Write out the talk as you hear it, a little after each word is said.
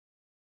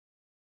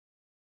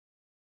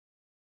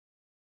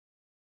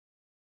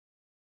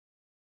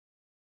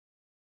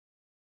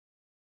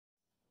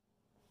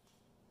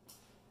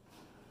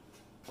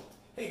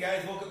Hey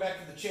guys, welcome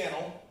back to the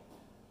channel.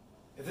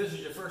 If this is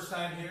your first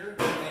time here,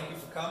 thank you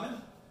for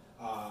coming.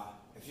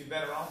 If you've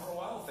been around for a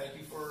while, thank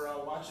you for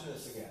watching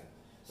this again.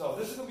 So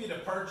this is going to be a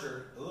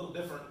departure, a little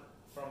different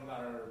from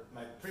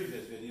my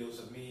previous videos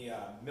of me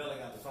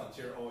milling on the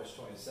Frontier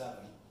OS-27.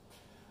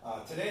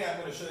 Today I'm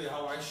going to show you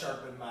how I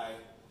sharpen my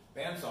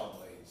bandsaw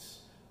blades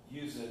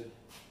using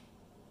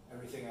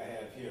everything I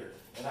have here.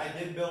 And I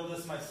did build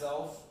this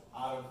myself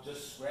out of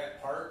just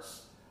scrap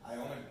parts. I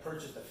only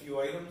purchased a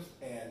few items,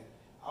 and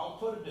I'll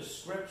put a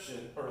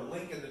description or a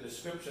link in the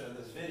description of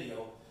this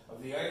video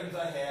of the items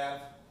I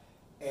have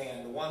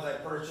and the ones I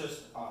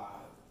purchased,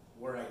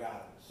 where I got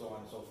them, so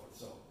on and so forth.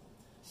 So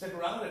stick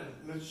around and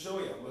let's show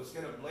you. Let's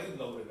get a blade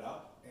loaded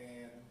up.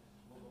 And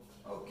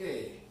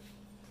okay,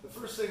 the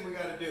first thing we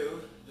got to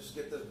do is just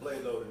get this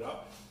blade loaded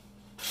up.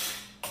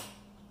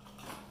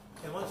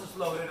 And once it's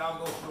loaded, I'll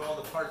go through all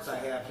the parts I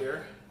have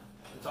here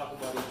and talk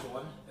about each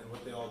one and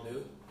what they all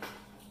do.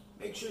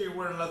 Make sure you're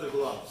wearing leather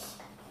gloves.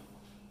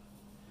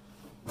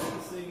 These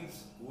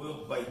things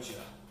will bite you.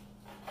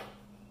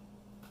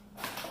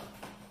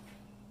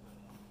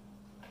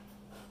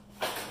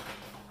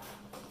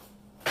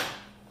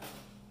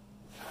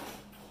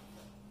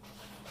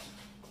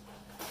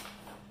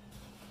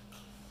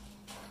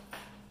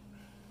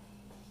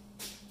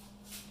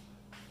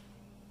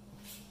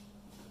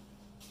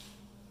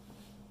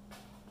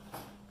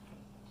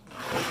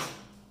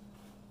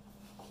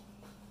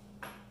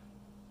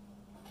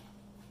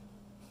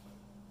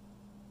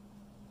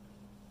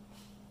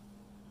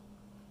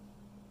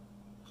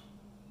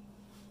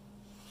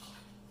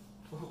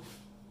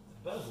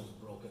 The bezel's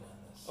broken on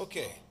this.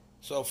 Okay,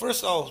 so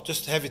first I'll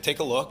just have you take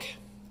a look.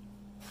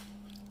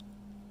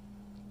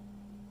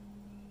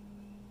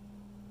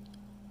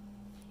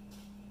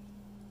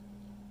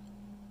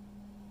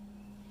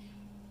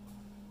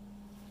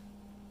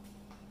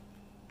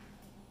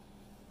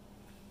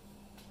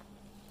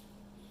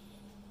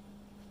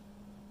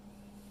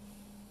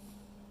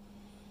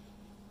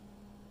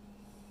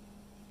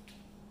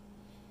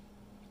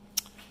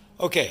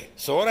 Okay,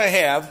 so what I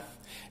have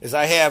is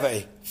I have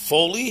a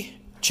Foley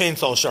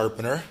chainsaw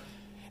sharpener,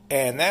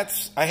 and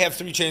I have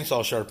 3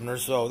 chainsaw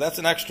sharpeners, so that's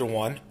an extra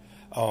one.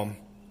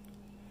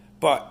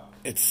 But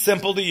it's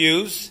simple to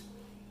use.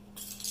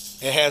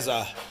 It has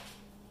a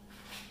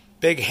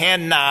big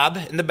hand knob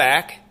in the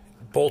back,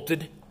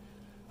 bolted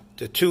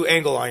to 2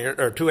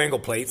 angle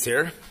plates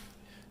here.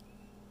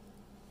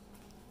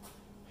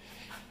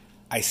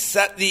 I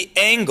set the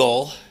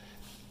angle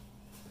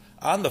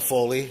on the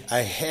Foley. I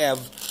have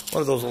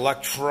one of those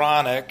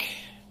electronic,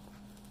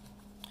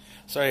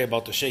 sorry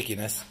about the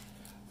shakiness,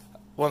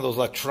 one of those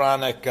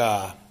electronic,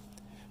 I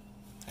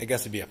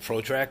guess it'd be a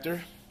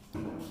protractor.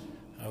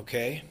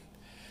 Okay,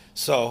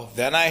 so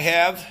then I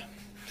have,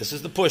 this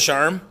is the push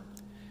arm.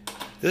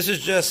 This is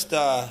just,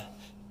 I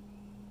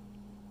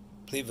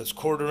believe it's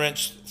 1/4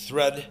 inch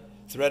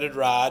threaded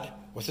rod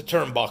with a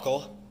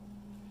turnbuckle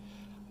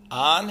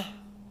on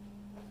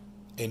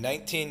a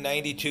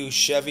 1992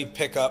 Chevy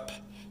pickup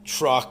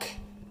truck.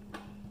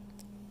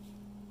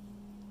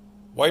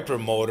 Wiper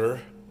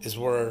motor is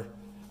where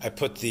I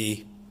put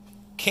the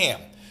cam.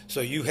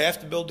 So you have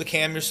to build the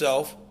cam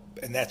yourself,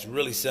 and that's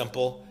really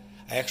simple.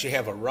 I actually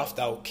have a roughed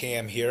out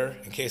cam here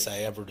in case I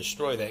ever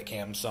destroy that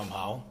cam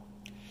somehow.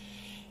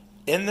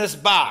 In this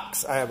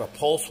box, I have a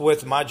pulse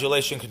width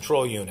modulation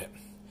control unit,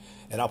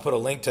 and I'll put a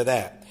link to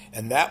that.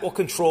 And that will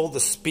control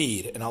the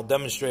speed, and I'll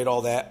demonstrate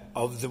all that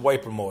of the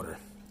wiper motor.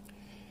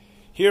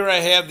 Here I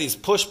have these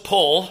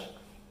push-pull.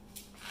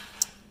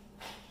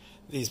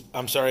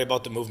 I'm sorry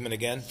about the movement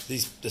again.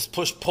 This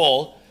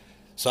push-pull.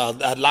 So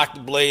I'd lock the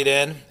blade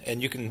in,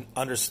 and you can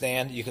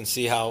understand, you can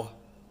see how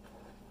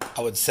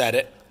I would set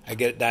it. I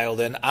get it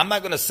dialed in. I'm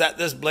not going to set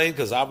this blade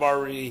because I've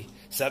already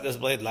set this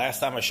blade last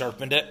time I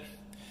sharpened it.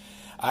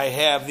 I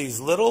have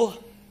these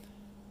little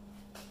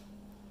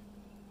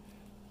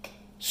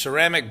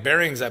ceramic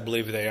bearings, I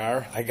believe they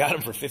are. I got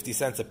them for 50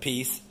 cents a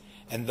piece,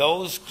 and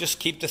those just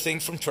keep the thing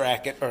from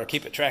tracking, or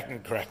keep it tracking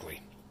correctly.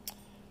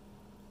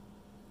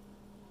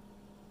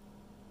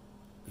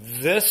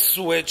 This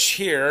switch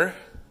here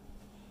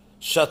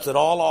shuts it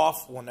all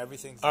off when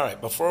everything's... All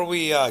right, before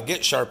we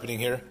get sharpening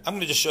here, I'm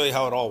going to just show you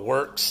how it all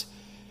works.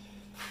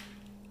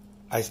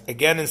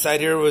 Again,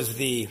 inside here was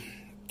the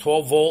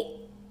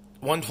 12-volt,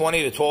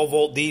 120 to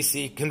 12-volt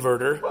DC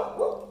converter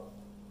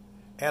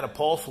and a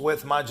pulse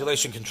width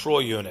modulation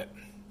control unit.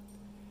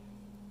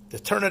 To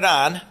turn it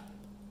on,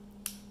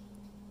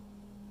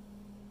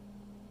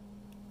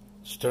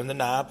 just turn the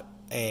knob,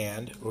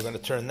 and we're going to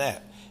turn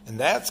that. And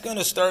that's going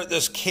to start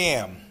this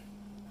cam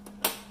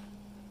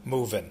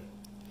moving.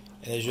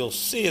 And as you'll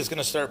see, it's going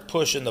to start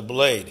pushing the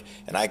blade.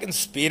 And I can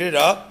speed it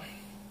up.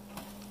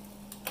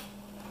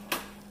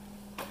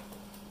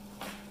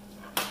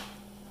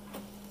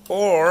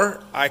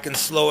 Or I can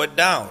slow it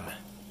down.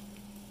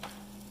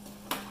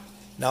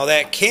 Now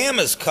that cam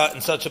is cut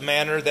in such a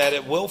manner that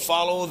it will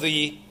follow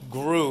the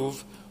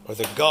groove or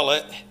the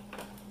gullet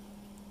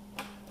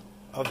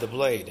of the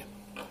blade.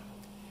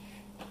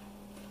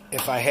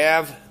 If I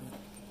have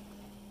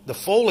the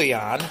Foley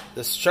on,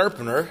 this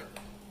sharpener,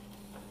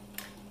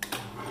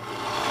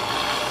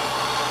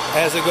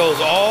 as it goes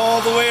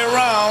all the way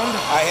around,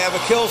 I have a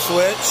kill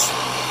switch,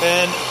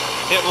 and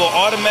it will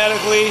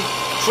automatically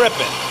trip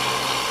it.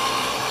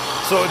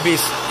 So it'd be,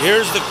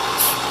 here's the,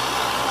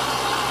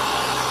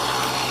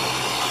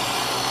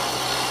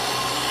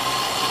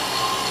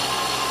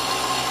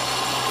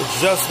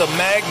 it's just a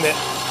magnet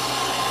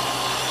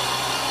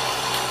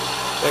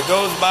that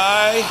goes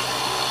by,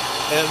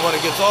 and when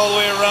it gets all the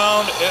way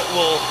around, it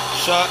will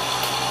shut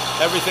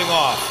everything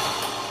off.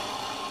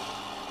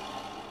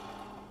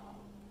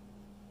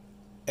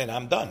 And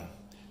I'm done.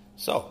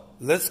 So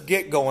let's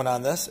get going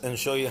on this and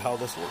show you how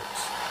this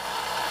works.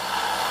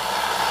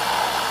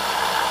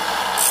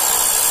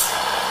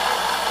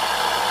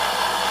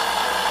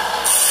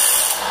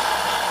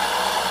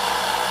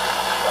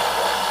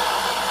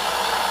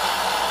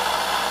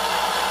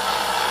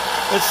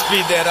 Let's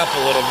speed that up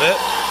a little bit.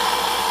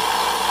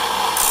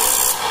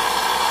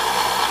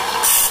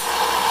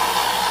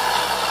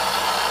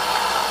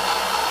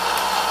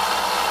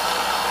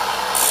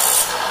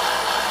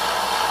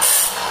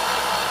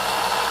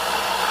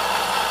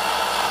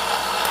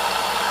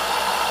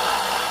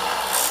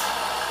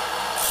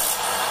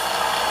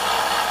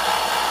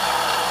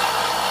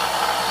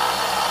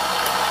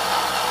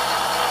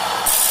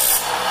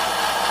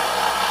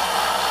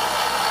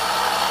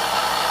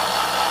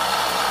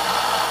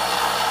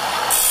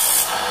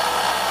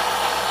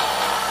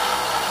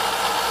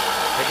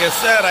 Like I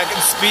said, I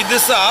can speed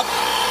this up.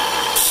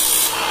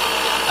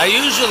 I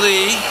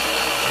usually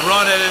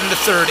run it in the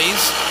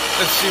 30s.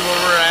 Let's see where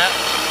we're at.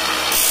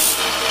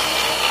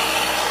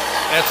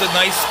 That's a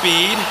nice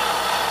speed.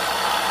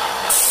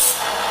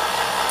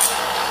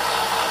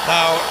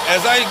 Now,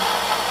 as I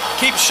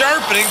keep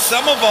sharpening,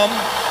 some of them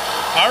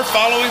are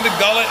following the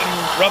gullet and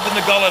rubbing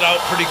the gullet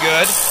out pretty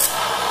good.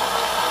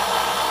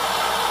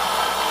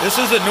 This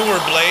is a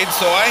newer blade,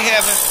 so I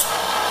haven't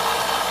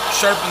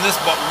sharpened this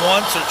but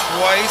once or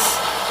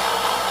twice.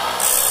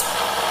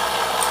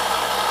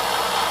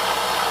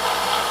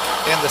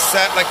 And the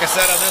set, like I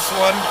said on this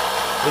one,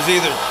 was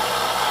either,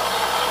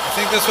 I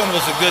think this one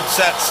was a good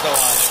set still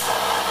on it.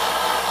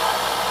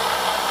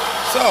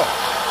 So,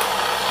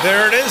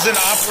 there it is in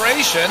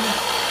operation.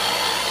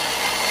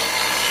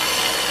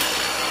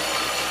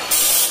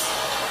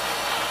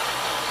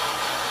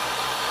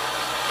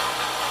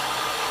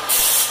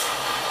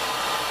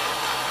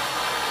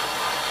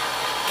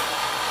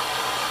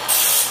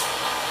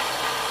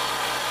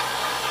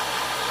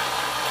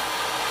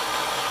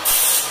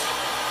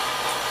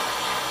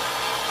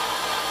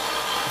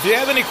 If you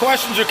have any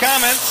questions or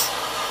comments,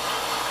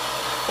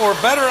 or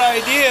better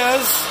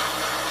ideas,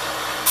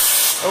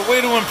 or a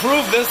way to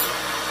improve this,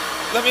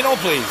 let me know,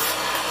 please.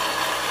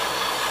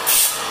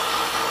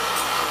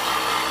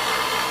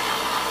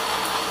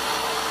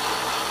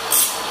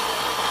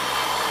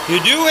 You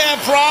do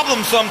have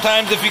problems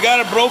sometimes if you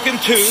got a broken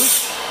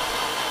tooth,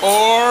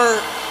 or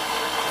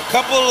a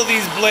couple of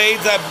these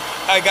blades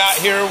I got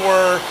here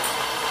were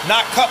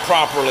not cut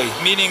properly,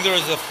 meaning there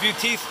was a few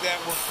teeth that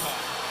were cut.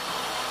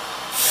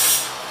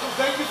 So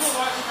thank you for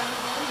watching,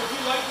 everybody. If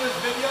you like this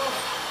video,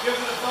 give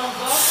it a thumbs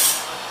up,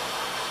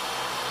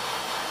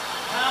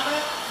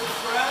 comment,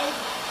 subscribe,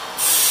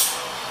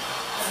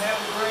 and have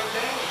a great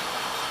day.